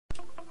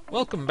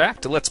Welcome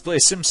back to Let's Play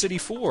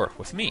SimCity 4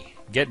 with me,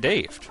 Get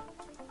Daved.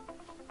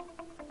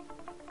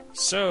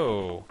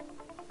 So,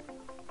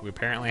 we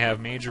apparently have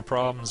major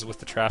problems with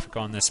the traffic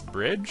on this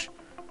bridge.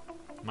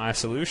 My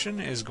solution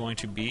is going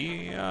to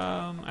be,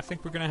 I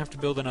think we're going to have to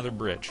build another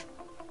bridge.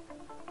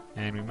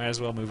 And we might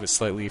as well move it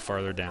slightly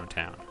farther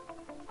downtown.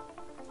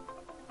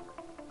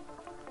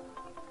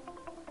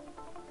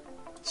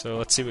 So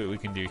let's see what we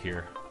can do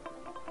here.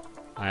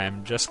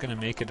 I'm just going to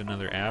make it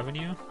another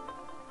avenue.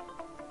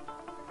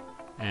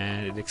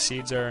 And it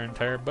exceeds our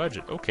entire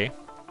budget. Okay.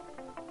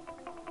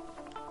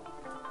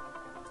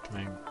 Can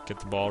I get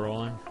the ball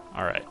rolling?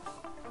 Alright.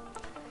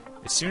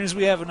 As soon as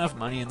we have enough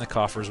money in the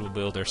coffers, we'll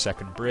build our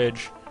second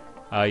bridge.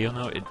 You'll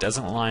note it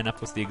doesn't line up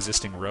with the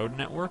existing road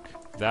network.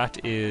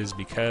 That is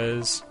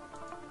because...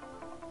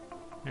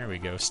 there we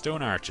go,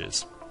 stone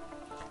arches.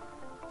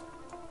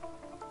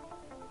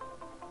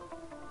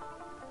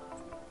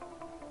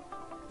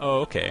 Oh,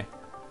 okay.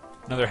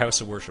 Another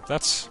house of worship.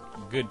 That's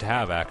good to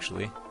have,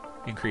 actually.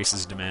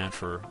 Increases demand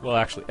for... well,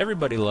 actually,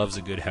 everybody loves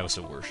a good house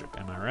of worship,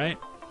 am I right?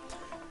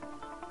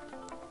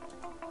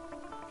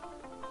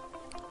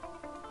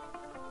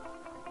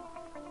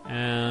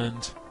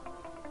 And...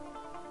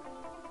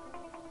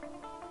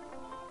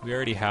 we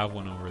already have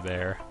one over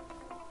there.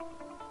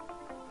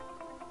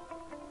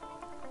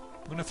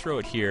 I'm going to throw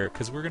it here,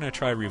 because we're going to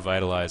try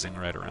revitalizing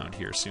right around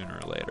here sooner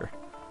or later.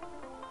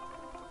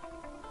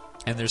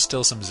 And there's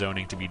still some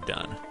zoning to be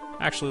done.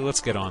 Actually,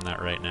 let's get on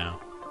that right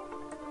now.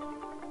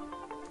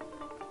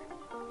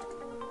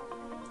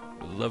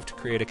 Would love to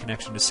create a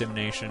connection to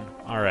SimNation.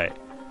 Alright.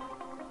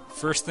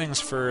 First things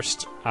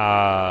first,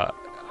 I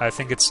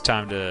think it's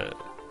time to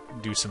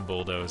do some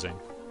bulldozing.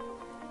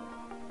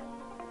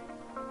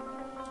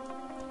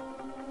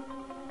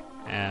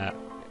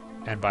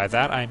 And by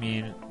that I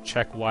mean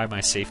check why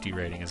my safety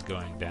rating is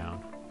going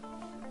down.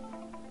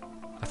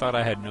 I thought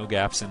I had no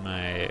gaps in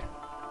my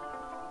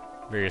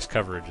various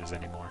coverages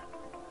anymore.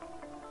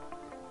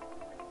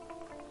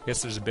 I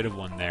guess there's a bit of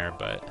one there,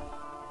 but...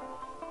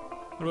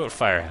 what about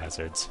fire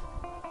hazards?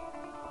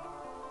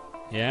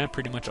 Yeah,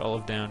 pretty much all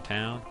of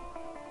downtown.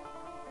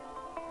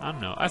 I don't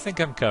know. I think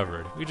I'm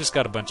covered. We just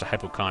got a bunch of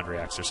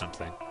hypochondriacs or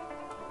something.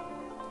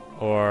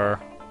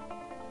 Or...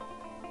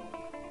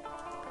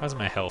 how's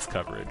my health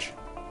coverage?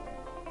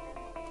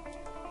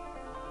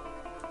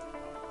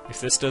 If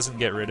this doesn't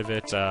get rid of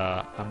it,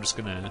 I'm just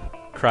gonna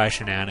cry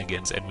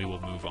shenanigans and we will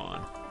move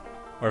on.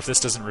 Or if this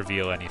doesn't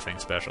reveal anything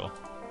special.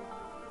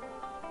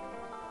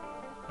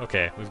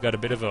 Okay, we've got a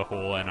bit of a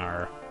hole in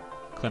our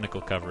clinical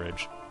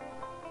coverage.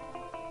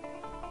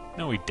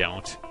 No, we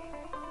don't.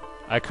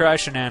 I cry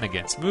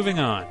shenanigans. Moving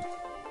on.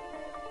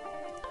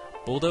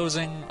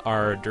 Bulldozing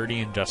our dirty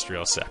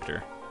industrial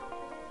sector.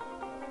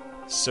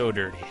 So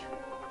dirty.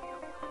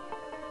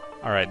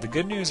 Alright, the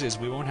good news is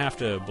we won't have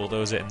to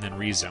bulldoze it and then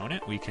rezone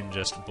it. We can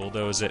just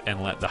bulldoze it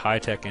and let the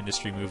high-tech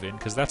industry move in,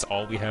 because that's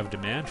all we have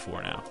demand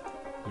for now.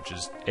 Which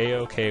is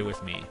A-okay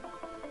with me.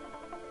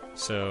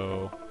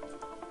 So...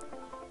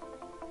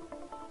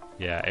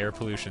 yeah, air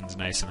pollution's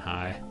nice and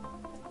high.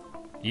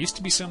 It used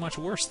to be so much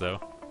worse, though.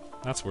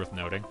 That's worth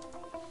noting.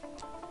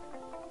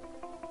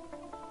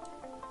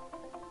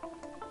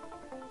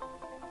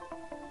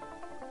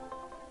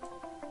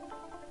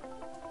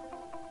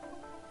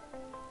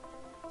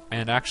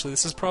 And actually,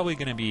 this is probably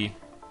going to be...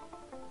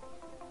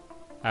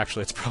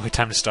 actually, it's probably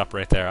time to stop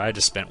right there. I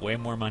just spent way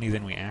more money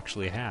than we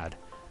actually had.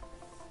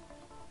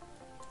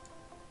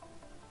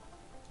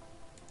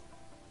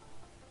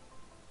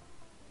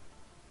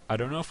 I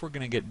don't know if we're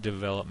going to get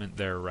development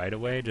there right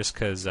away, just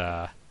because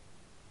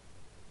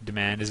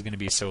demand is going to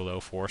be so low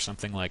for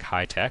something like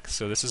high-tech.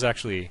 So this is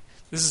actually...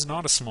 this is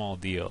not a small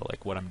deal,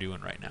 like what I'm doing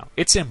right now.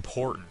 It's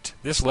important.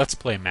 This Let's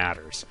Play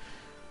matters.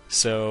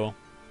 So...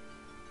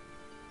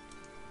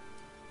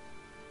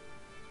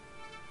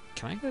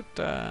 can I get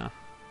a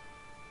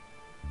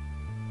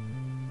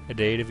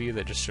data view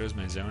that just shows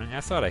my zoning?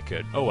 I thought I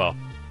could. Oh well.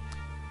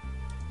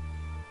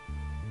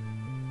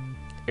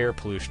 Air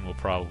pollution will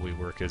probably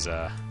work as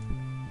a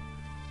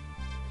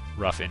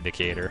rough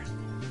indicator.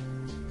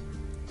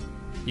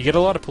 You get a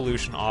lot of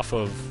pollution off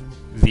of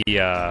the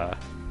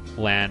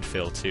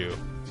landfill too.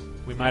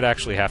 We might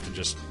actually have to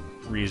just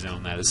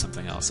rezone that as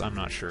something else. I'm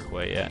not sure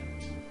quite yet.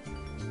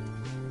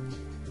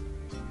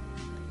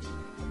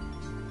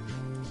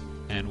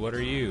 And what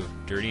are you?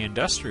 Dirty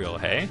industrial,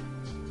 hey?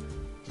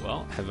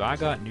 Well, have I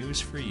got news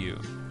for you.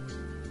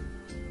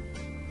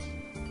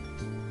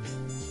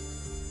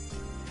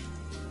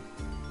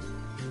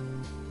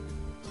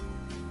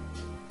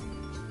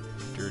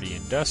 Dirty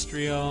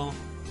industrial.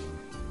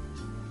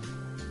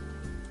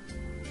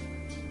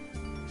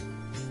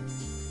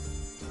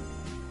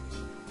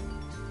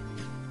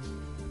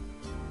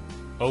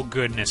 Oh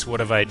goodness, what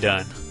have I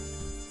done?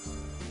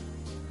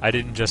 I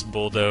didn't just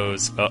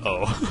bulldoze.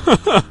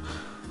 Uh-oh.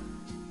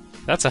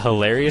 That's a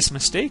hilarious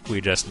mistake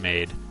we just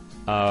made.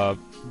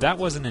 That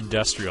wasn't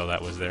industrial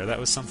that was there. That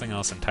was something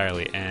else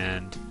entirely.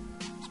 And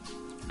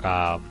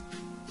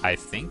I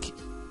think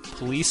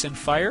police and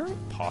fire,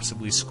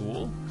 possibly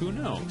school. Who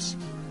knows?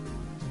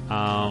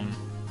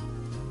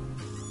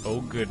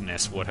 Oh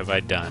goodness, what have I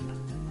done?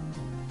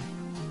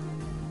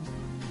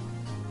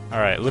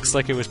 Alright, looks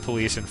like it was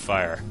police and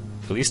fire.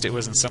 At least it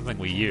wasn't something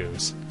we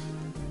use.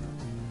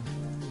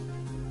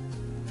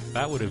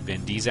 That would have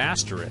been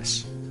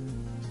disastrous.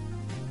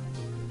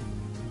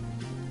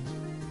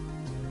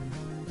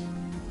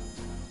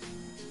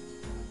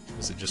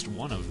 Was it just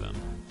one of them?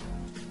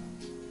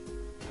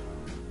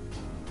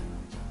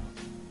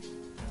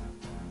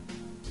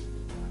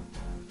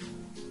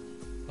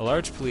 A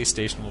large police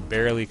station will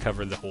barely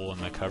cover the hole in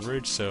the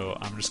coverage, so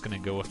I'm just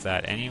going to go with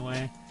that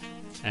anyway.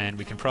 And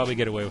we can probably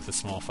get away with a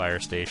small fire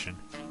station.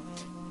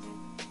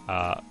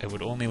 It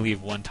would only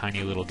leave one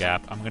tiny little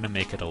gap. I'm going to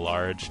make it a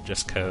large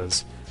just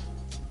because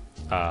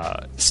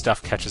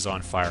stuff catches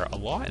on fire a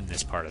lot in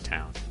this part of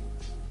town.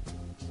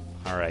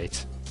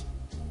 Alright.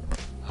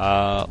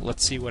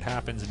 Let's see what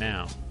happens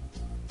now.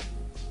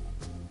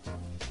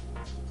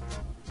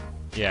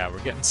 Yeah, we're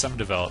getting some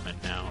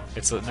development now.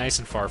 It's nice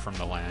and far from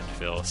the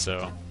landfill,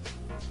 so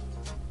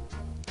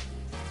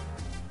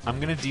I'm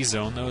gonna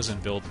dezone those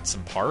and build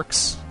some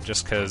parks,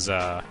 just because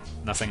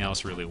nothing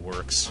else really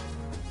works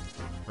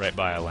right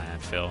by a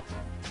landfill.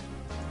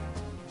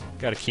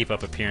 Gotta keep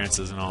up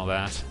appearances and all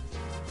that.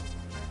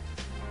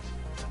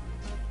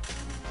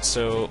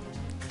 So,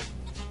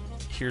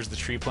 here's the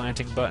tree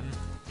planting button.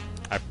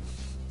 I'm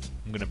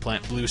gonna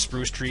plant blue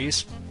spruce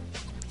trees,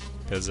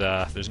 because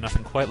there's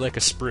nothing quite like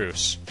a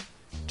spruce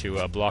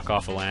to block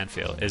off a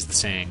landfill, as the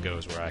saying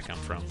goes where I come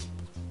from.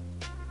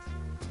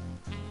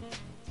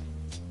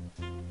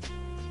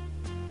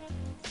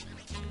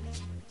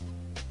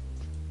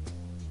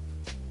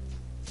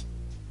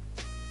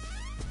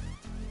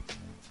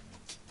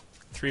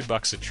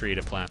 $3 a tree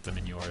to plant them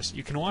in yours.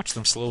 You can watch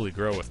them slowly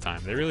grow with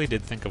time. They really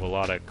did think of a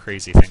lot of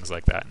crazy things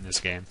like that in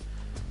this game.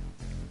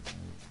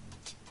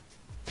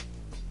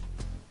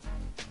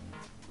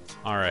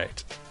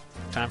 Alright.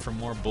 Time for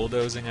more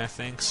bulldozing, I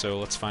think, so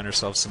let's find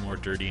ourselves some more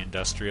dirty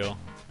industrial.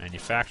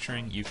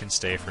 Manufacturing, you can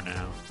stay for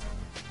now.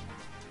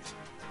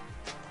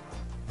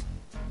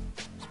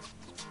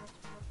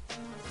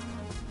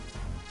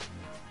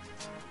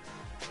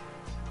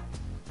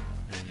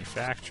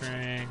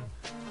 Manufacturing.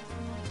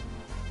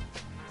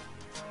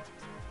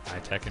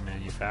 High-tech and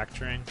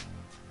manufacturing.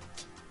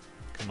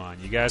 Come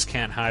on, you guys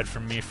can't hide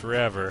from me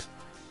forever.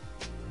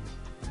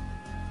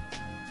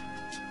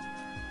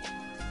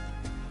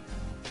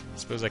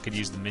 Suppose I could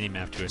use the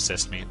minimap to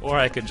assist me, or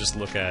I could just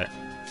look at...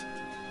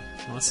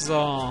 Well, this is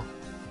all...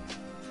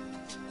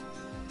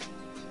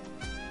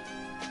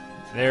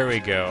 There we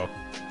go.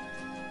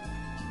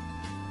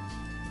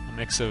 A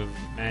mix of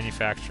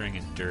manufacturing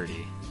and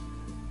dirty.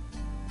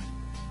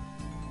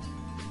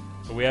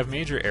 But we have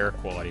major air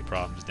quality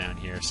problems down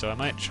here, so I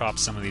might chop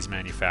some of these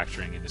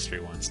manufacturing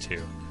industry ones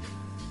too.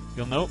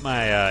 You'll note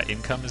my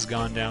income has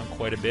gone down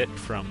quite a bit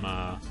from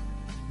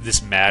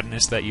this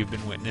madness that you've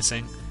been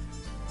witnessing.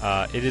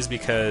 It is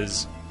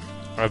because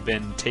I've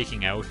been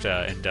taking out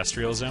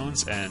industrial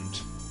zones,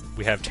 and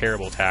we have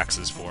terrible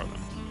taxes for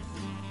them.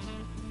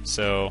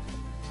 So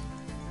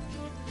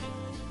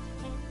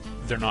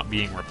they're not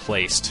being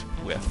replaced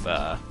with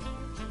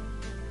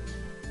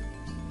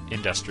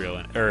industrial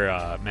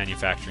or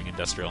manufacturing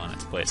industrial in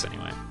its place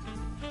anyway.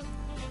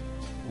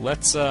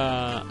 Let's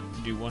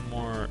do one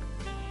more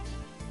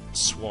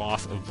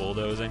swath of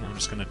bulldozing. I'm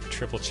just going to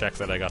triple check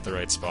that I got the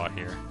right spot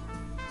here.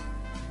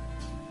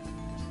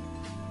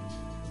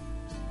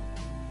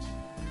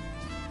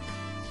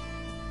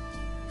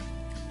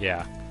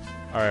 Yeah.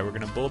 Alright, we're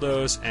going to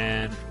bulldoze,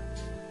 and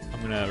I'm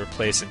going to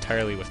replace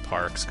entirely with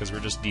parks, because we're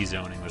just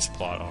dezoning this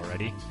plot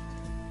already.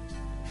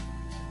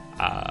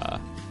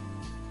 I'm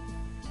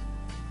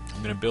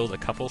going to build a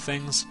couple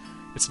things.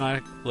 It's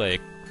not, like,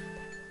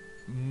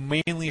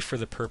 mainly for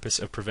the purpose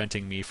of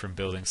preventing me from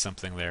building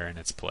something there in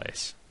its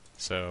place.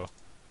 So,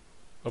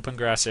 open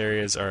grass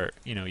areas are,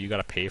 you know, you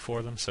gotta pay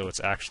for them, so it's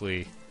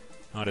actually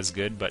not as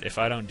good, but if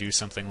I don't do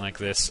something like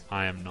this,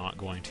 I am not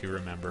going to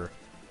remember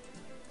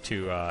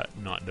to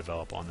not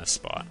develop on this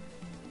spot.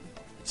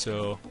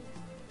 So,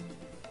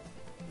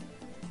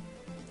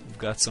 we've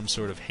got some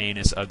sort of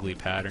heinous, ugly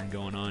pattern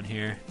going on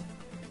here.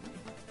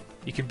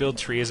 You can build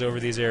trees over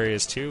these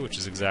areas too, which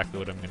is exactly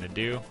what I'm going to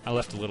do. I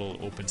left a little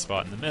open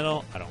spot in the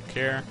middle, I don't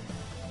care.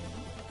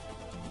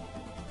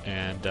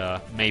 And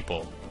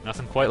maple.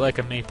 Nothing quite like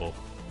a maple.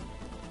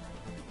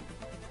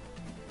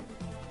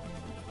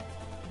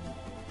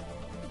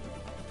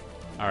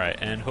 Alright,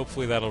 and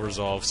hopefully that'll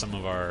resolve some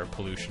of our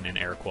pollution and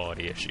air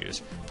quality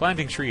issues.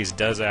 Planting trees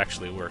does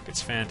actually work,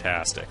 it's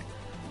fantastic.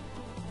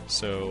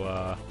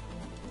 So,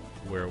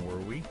 where were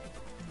we?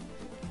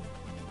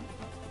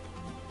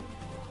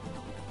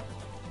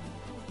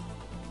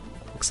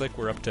 Looks like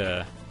we're up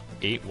to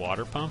 8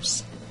 water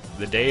pumps.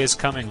 The day is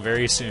coming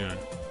very soon.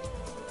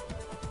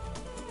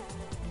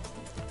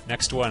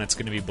 Next one, it's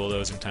going to be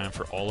bulldozing time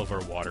for all of our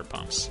water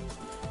pumps.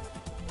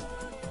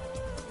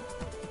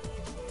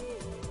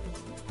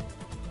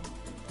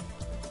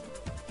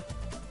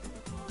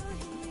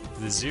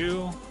 The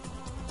zoo,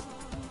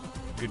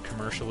 good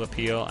commercial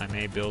appeal. I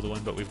may build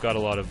one, but we've got a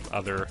lot of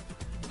other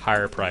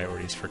higher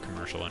priorities for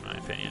commercial, in my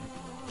opinion.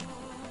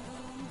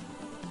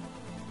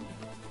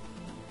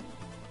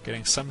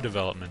 Getting some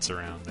developments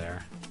around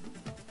there.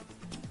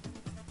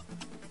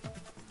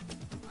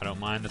 I don't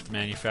mind that the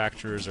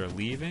manufacturers are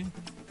leaving.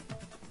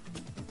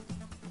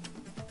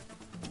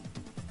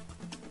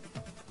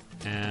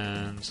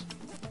 And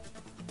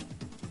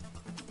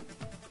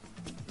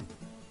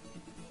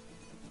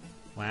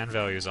land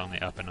value is on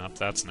the up and up,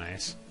 that's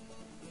nice.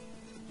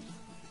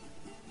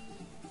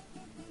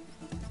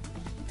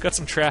 Got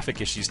some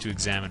traffic issues to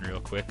examine real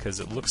quick, because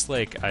it looks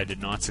like I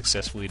did not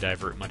successfully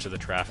divert much of the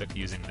traffic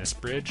using this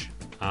bridge.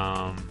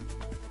 I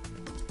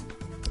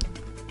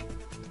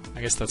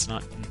guess that's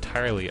not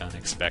entirely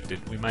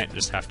unexpected. We might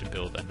just have to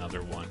build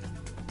another one.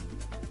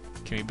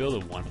 Can we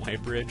build a one-way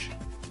bridge?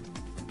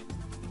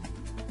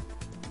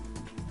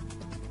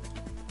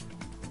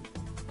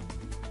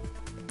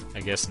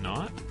 I guess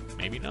not.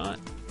 Maybe not.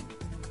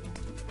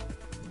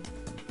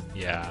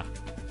 Yeah.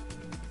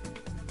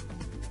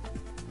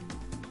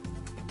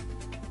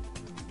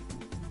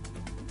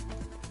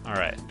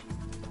 Alright.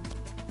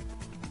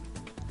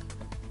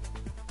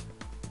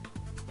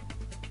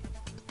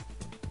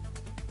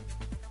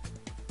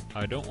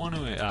 I don't want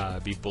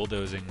to be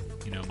bulldozing,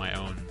 you know, my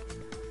own...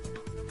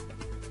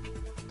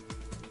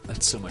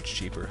 That's so much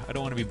cheaper. I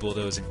don't want to be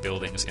bulldozing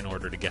buildings in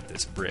order to get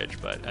this bridge,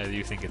 but I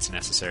do think it's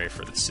necessary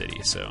for the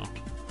city, so...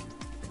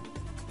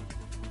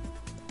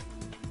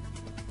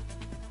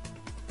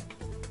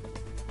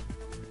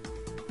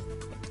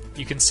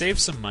 You can save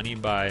some money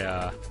by,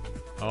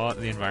 oh,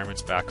 the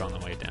environment's back on the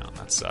way down.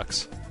 That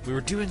sucks. We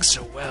were doing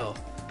so well.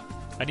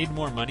 I need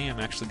more money. I'm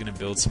actually going to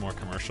build some more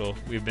commercial.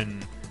 We've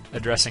been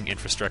addressing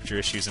infrastructure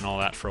issues and all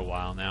that for a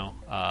while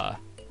now.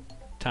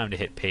 Time to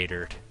hit pay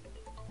dirt.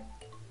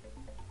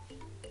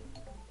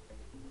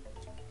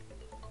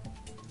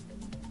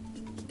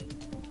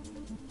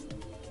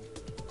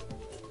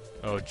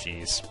 Oh,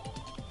 jeez.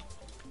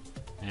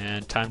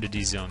 And time to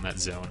dezone that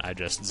zone I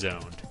just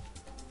zoned.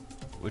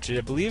 Which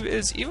I believe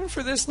is, even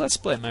for this Let's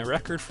Play, my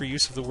record for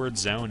use of the word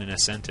zone in a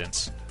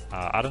sentence.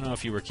 I don't know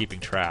if you were keeping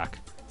track.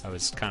 I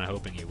was kind of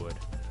hoping you would.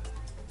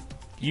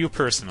 You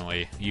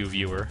personally, you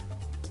viewer.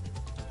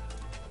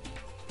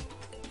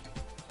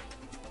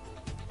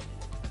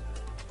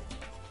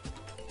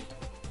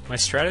 My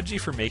strategy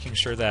for making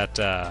sure that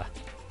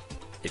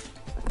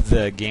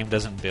the game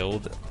doesn't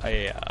build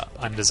a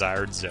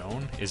undesired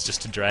zone is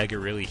just to drag a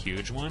really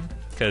huge one,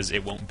 because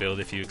it won't build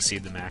if you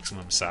exceed the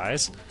maximum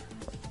size.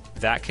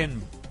 That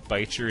can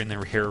bite you in the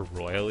rear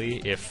royally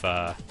if,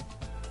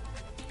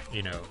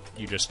 you know,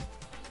 you just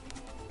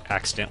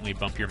accidentally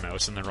bump your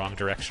mouse in the wrong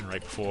direction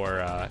right before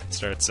it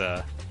starts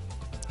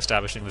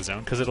establishing the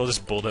zone, because it'll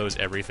just bulldoze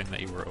everything that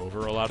you were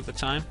over a lot of the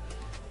time.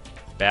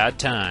 Bad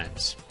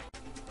times.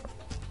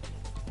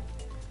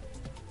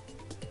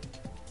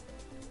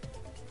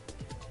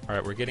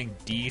 Alright, we're getting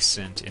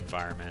decent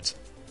environment.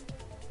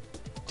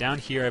 Down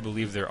here I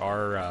believe there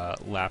are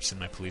laps in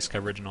my police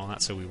coverage and all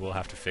that, so we will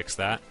have to fix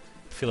that.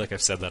 I feel like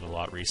I've said that a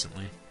lot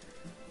recently.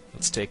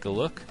 Let's take a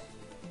look.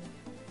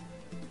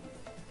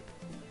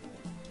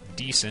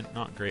 Decent,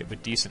 not great,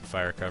 but decent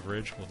fire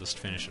coverage. We'll just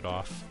finish it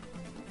off.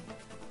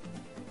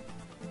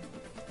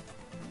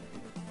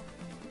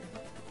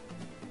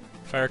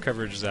 Fire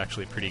coverage is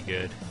actually pretty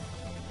good.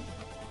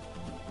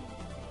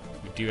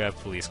 We do have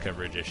police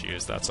coverage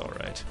issues, that's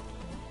alright.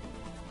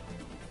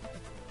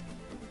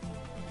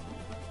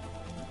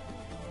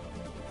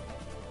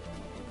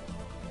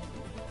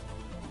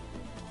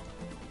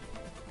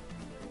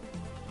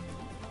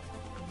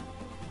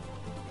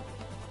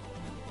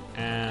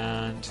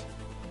 And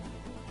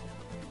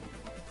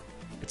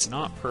it's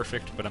not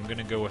perfect, but I'm going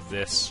to go with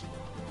this,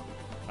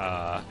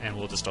 and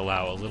we'll just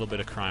allow a little bit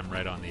of crime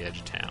right on the edge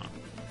of town.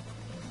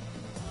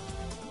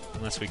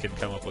 Unless we can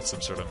come up with some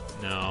sort of...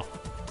 no.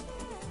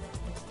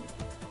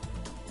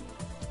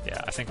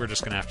 Yeah, I think we're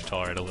just going to have to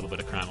tolerate a little bit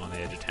of crime on the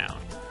edge of town.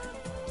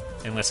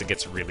 Unless it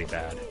gets really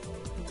bad.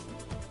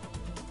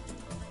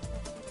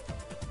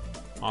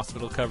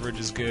 Hospital coverage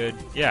is good.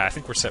 Yeah, I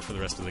think we're set for the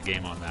rest of the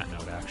game on that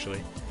note,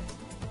 actually.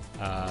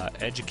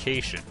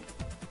 Education.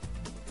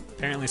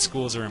 Apparently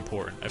schools are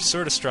important. I've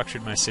sort of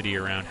structured my city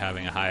around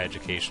having a high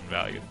education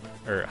value,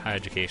 or high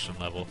education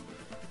level.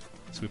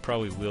 So we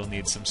probably will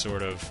need some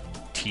sort of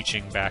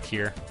teaching back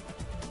here.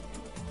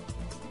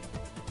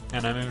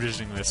 And I'm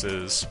envisioning this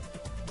as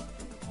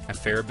a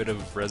fair bit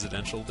of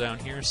residential down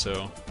here,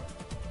 so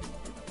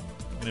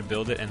I'm going to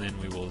build it and then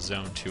we will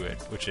zone to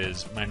it, which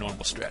is my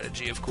normal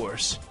strategy, of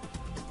course.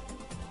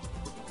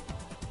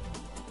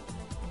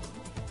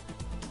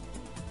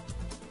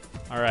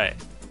 Alright,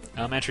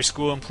 elementary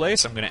school in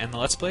place. I'm going to end the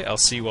Let's Play. I'll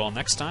see you all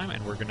next time,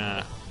 and we're going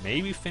to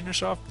maybe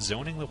finish off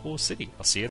zoning the whole city. I'll see you